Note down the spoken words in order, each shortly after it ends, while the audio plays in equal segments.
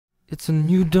It's a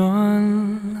new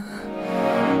dawn,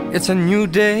 it's a new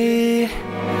day,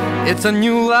 it's a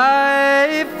new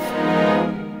life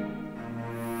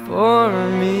for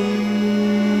me,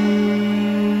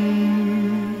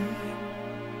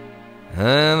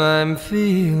 and I'm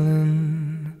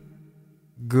feeling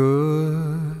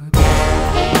good.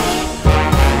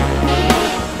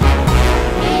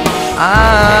 I'm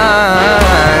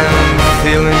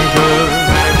feeling good.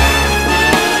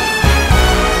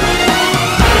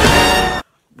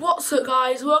 What's up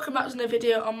guys, welcome back to another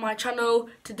video on my channel.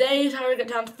 Today is Harrogate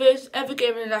Towns' first ever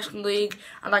game in the National League,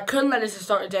 and I couldn't let this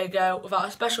start the day go without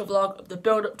a special vlog of the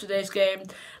build up to today's game.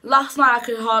 Last night I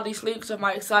could hardly sleep because of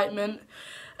my excitement.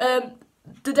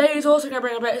 Today is also going to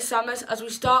bring a bit of sadness as we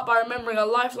start by remembering a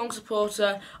lifelong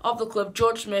supporter of the club,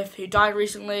 George Smith, who died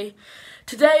recently.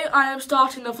 Today I am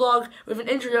starting the vlog with an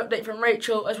injury update from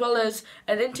Rachel, as well as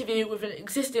an interview with an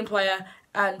existing player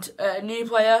and a new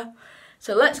player.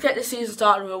 So let's get this season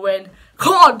started with a win.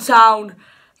 Come on, Town!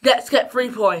 Let's get 3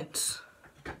 points.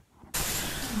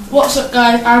 What's up,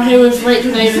 guys? I'm here with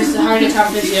Rachel Davis, the Harrogate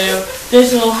Town physio.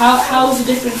 First of all, how is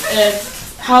the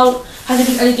difference? How has there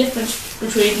been any difference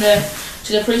between the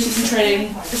pre-season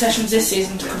training sessions this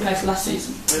season compared to last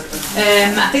season?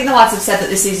 I think the lads have said that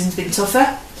this season's been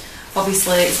tougher.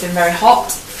 Obviously, it's been very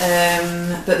hot,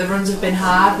 but the runs have been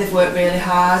hard. They've worked really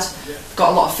hard.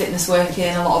 Got a lot of fitness work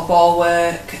in, a lot of ball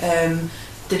work.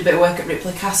 Did a bit of work at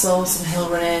Ripley Castle, some hill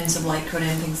running, some lake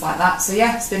running, things like that. So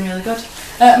yeah, it's been really good.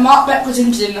 Mark Beck was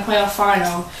injured in the playoff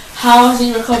final. How has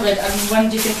he recovered, and when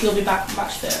do you think he'll be back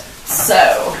match fit?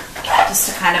 So, just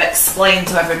to kind of explain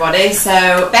to everybody.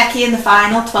 So, Becky in the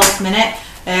final, 12th minute,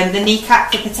 the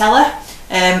kneecap for patella,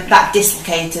 that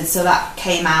dislocated, so that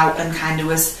came out and kind of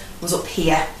was up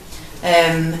here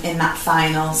in that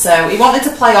final. So he wanted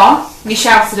to play on. He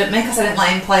shouted at me because I didn't let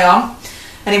him play on,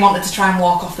 and he wanted to try and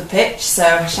walk off the pitch, so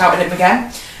I shouted at him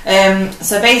again.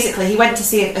 So basically he went to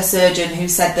see a surgeon who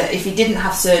said that if he didn't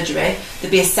have surgery there'd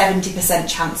be a 70%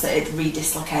 chance that it'd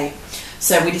re-dislocate.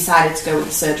 So we decided to go with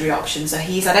the surgery option. So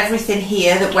he's had everything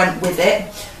here that went with it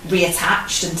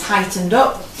reattached and tightened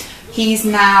up. He's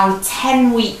now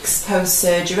 10 weeks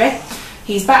post-surgery.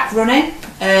 He's back running,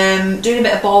 doing a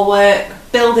bit of ball work,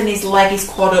 building his leg, his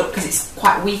quad up because it's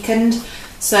quite weakened.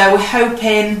 So we're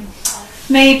hoping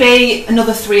maybe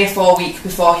another 3 or 4 weeks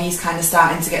before he's kind of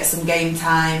starting to get some game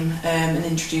time and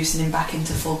introducing him back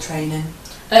into full training.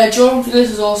 Jordan Phillips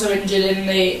was also injured in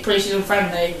the pre-season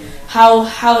friendly. How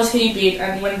has he been,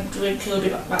 and when do you think he'll be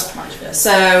back to match fit?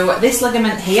 So this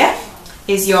ligament here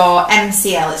is your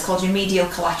MCL. It's called your medial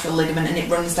collateral ligament, and it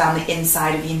runs down the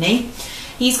inside of your knee.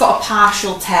 He's got a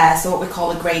partial tear, so what we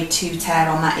call a grade 2 tear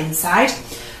on that inside.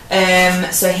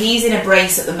 So he's in a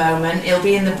brace at the moment. He'll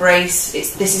be in the brace,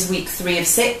 this is week 3 of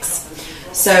 6.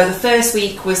 So the first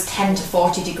week was 10 to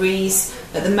 40 degrees.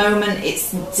 At the moment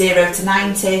it's 0 to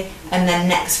 90, and then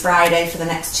next Friday for the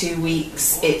next 2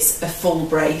 weeks it's a full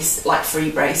brace, like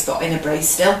free brace, but in a brace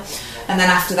still. And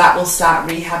then after that we'll start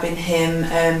rehabbing him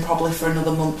probably for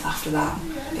another month after that.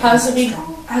 Has there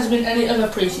been any other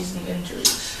pre-season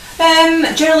injuries?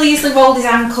 Joe Leasley rolled his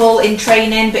ankle in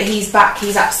training, but he's back,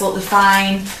 he's absolutely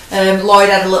fine. Lloyd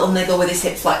had a little niggle with his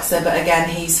hip flexor, but again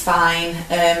he's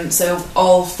fine. So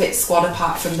all fit squad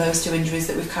apart from those 2 injuries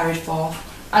that we've carried for.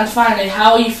 And finally,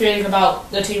 how are you feeling about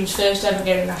the team's first ever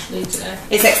game in the National League today?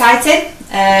 It's exciting,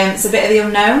 it's a bit of the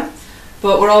unknown,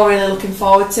 but we're all really looking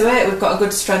forward to it. We've got a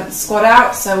good strength squad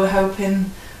out, so we're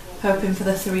hoping for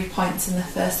the 3 points in the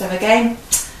first ever game.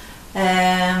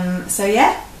 So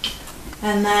yeah.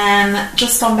 And then,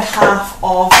 just on behalf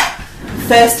of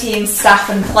first team staff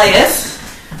and players,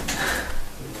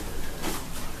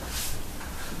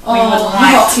 we would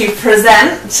like to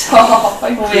present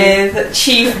with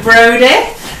Chief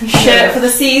Brodie shirt for the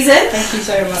season. Thank you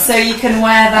so much. So you can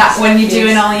wear that when you're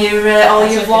doing all your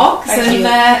vlogs. And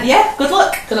yeah, good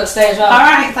luck. Good luck today as well. All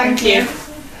right, thank you.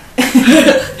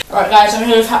 Right, guys, I'm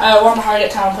here with one of the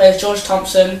Harrogate Town players, George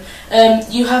Thompson.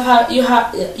 You have had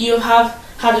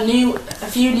a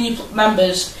few new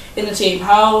members in the team.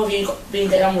 How have you been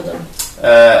getting on with them?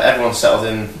 Everyone's settled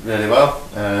in really well.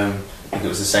 I think it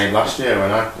was the same last year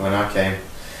when I came.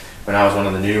 When I was one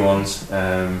of the new ones,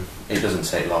 it doesn't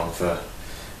take long for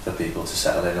people to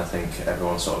settle in. I think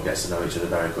everyone sort of gets to know each other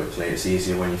very quickly. It's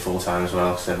easier when you're full time as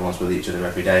well, because everyone's with each other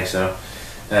every day. So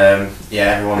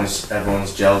yeah, everyone's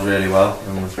gelled really well,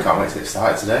 and we can't wait to get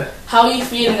started today. How are you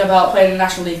feeling about playing in the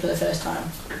National League for the first time?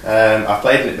 I've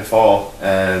played in it before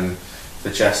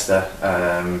for Chester.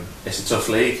 It's a tough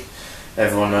league.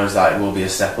 Everyone knows that it will be a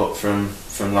step up from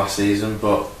last season,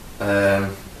 but I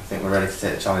think we're ready to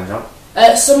take the challenge on.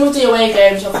 Some of the away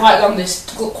games are quite a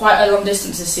long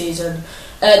distance this season.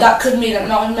 that could mean that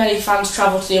not many fans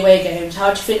travel to the away games.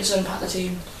 How do you think this will impact the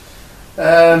team?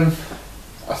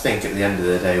 I think at the end of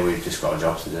the day we've just got a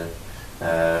job to do.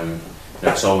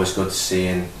 It's always good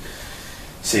seeing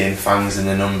fans in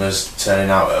the numbers turning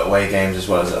out at away games as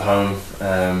well as at home.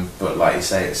 But like you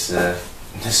say, it's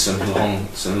there's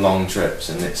some long trips,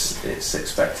 and it's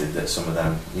expected that some of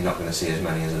them you're not going to see as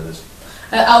many as others.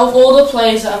 Out of all the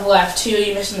players that have left, who are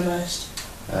you missing the most?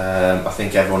 I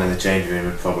think everyone in the changing room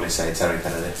would probably say Terry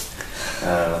Kennedy.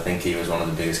 I think he was one of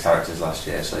the biggest characters last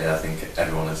year, so yeah, I think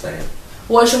everyone would say him.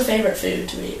 What is your favourite food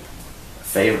to eat?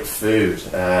 Favourite food?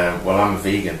 Well, I'm a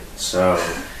vegan, so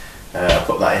I'll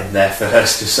put that in there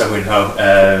first, just so we know.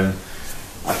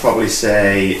 I'd probably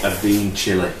say a bean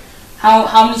chilli.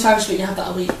 How many times do you have that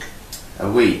a week? A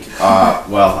week?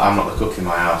 Well, I'm not the cook in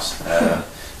my house.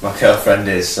 My girlfriend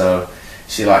is, so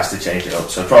she likes to change it up.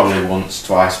 So probably once,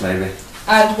 twice, maybe.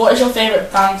 And what is your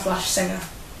favourite band/singer?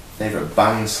 Favourite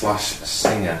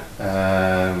band/singer?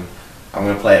 I'm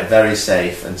going to play it very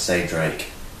safe and say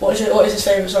Drake. What is his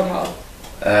favourite song of?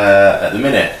 At the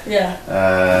minute? Yeah.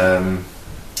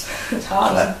 It's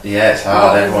hard. Yeah, it's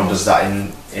hard. Everyone does that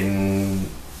in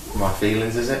My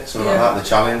Feelings, is it? Something like that, the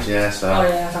challenge, yeah, so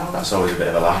that's always a bit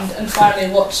of a laugh. And finally,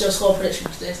 what's your score prediction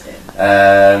for today's game?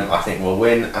 I think we'll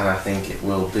win, and I think it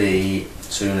will be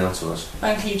 2-0 to us.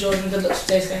 Thank you, Jordan. Good luck for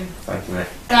today's game. Thank you, mate.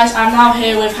 Guys, I'm now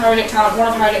here with Harrogate Town, one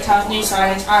of Harrogate Town's new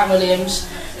signings, Aaron Williams.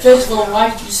 First of all, why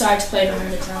did you decide to play for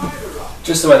Harrogate Town?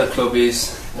 Just the way the club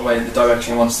is, the way the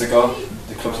direction it wants to go.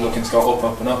 The club's looking to go up,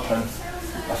 up and up, and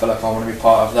I feel like I want to be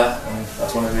part of that, and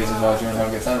that's one of the reasons why I joined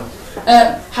Harrogate Town.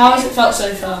 How has it felt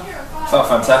so far? Felt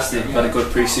fantastic. We've had a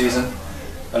good pre-season,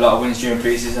 a lot of wins during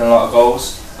pre-season, a lot of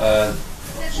goals. The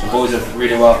boys have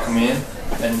really welcomed me in,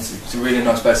 and it's a really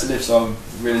nice place to live, so I'm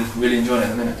really enjoying it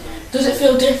at the minute. Does it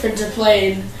feel different to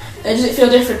playing? Does it feel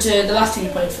different to the last team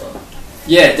you played for?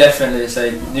 Yeah, definitely. It's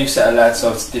a new set of lads,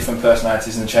 so it's different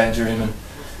personalities in the changing room, and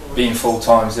being full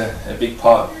time is a big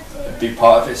part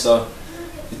of it. So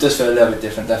it does feel a little bit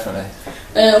different, definitely.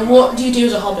 What do you do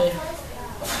as a hobby?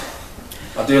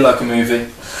 I do like a movie.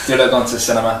 Do like going to the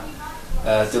cinema.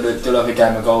 Do like a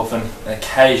game of golf, and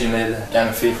occasionally a game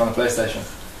of FIFA on the PlayStation.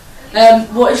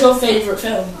 What is your favourite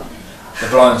film? The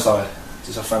Blind Side.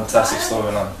 It's a fantastic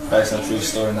storyline, based on a true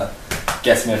story, and that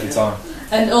gets me every time.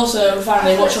 And also,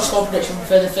 finally, what's your score prediction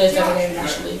for the first ever game in the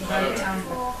National League? Harrogate Town.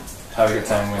 Harrogate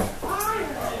Town win.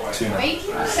 2-0.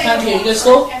 Thank you. You good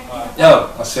score? Yo,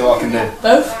 I'll see what I can do.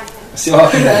 Both? I'll see what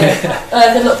I can do.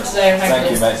 Good luck for today.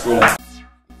 Thank you, mate. Brilliant.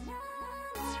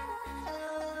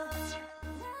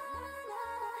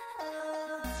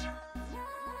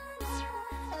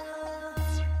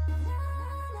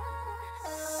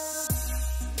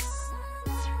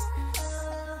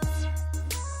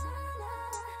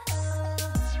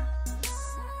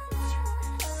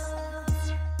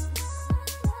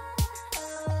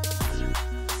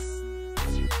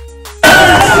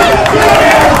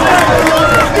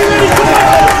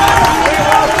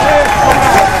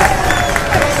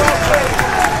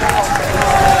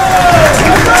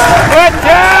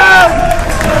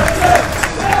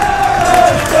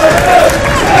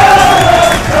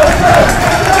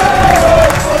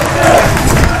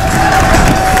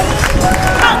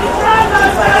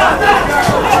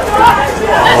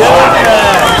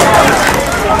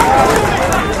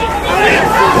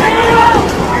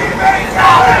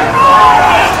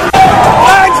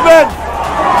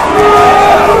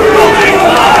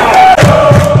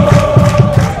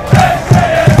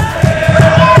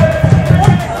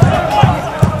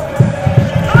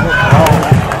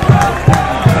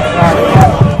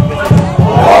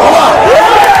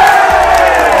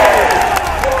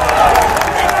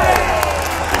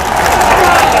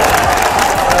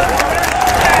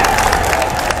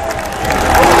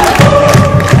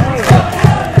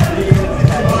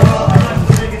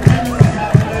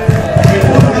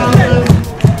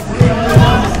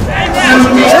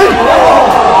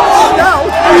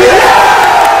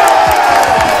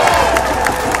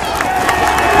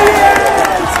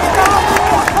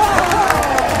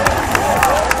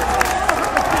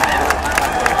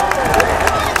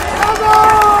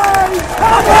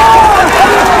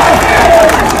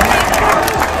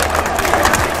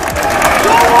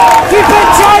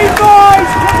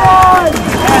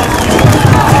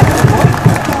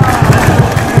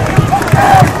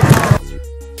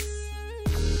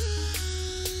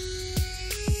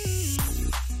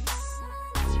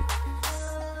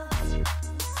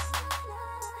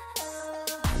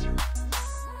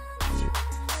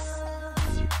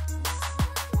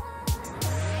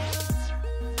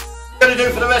 What are we going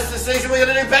to do for the rest of the season? We're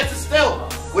going to do better still.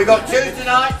 We've got Tuesday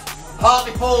night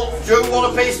Hartlepool do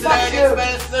want a piece today against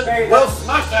Maidstone. We'll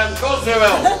smash them, of course we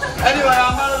will. Anyway,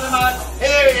 our man of the match,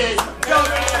 here he is, John.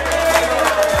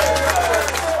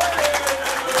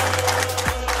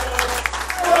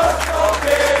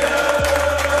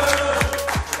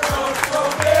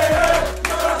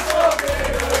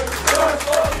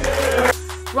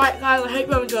 Right guys, I hope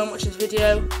you're enjoying watching this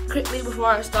video. Quickly before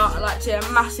I start, I'd like to say a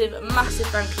massive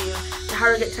thank you to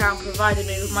Harrogate Town for providing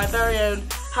me with my very own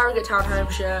Harrogate Town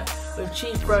home shirt with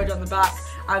Chief Brody on the back.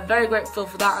 I'm very grateful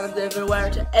for that, and I'm going to wear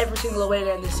it to every single away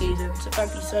game this season, so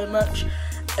thank you so much.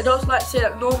 I'd also like to say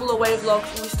that normal away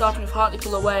vlogs will be starting with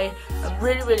Hartlepool away. I'm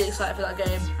really excited for that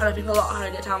game, and I think a lot of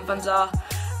Harrogate Town fans are.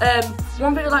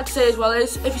 One thing I'd like to say as well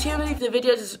is, if you see underneath the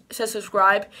video that says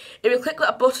subscribe, if you click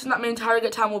that button, that means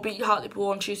Harrogate Town will beat Hartlepool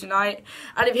on Tuesday night.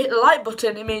 And if you hit the like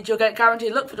button, it means you'll get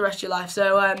guaranteed luck for the rest of your life.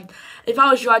 So if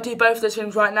I was you, I'd do both of those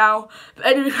things right now. But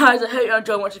anyway guys, I hope you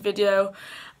enjoyed watching the video,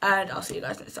 and I'll see you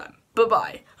guys next time. Bye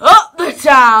bye. Up the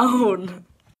town!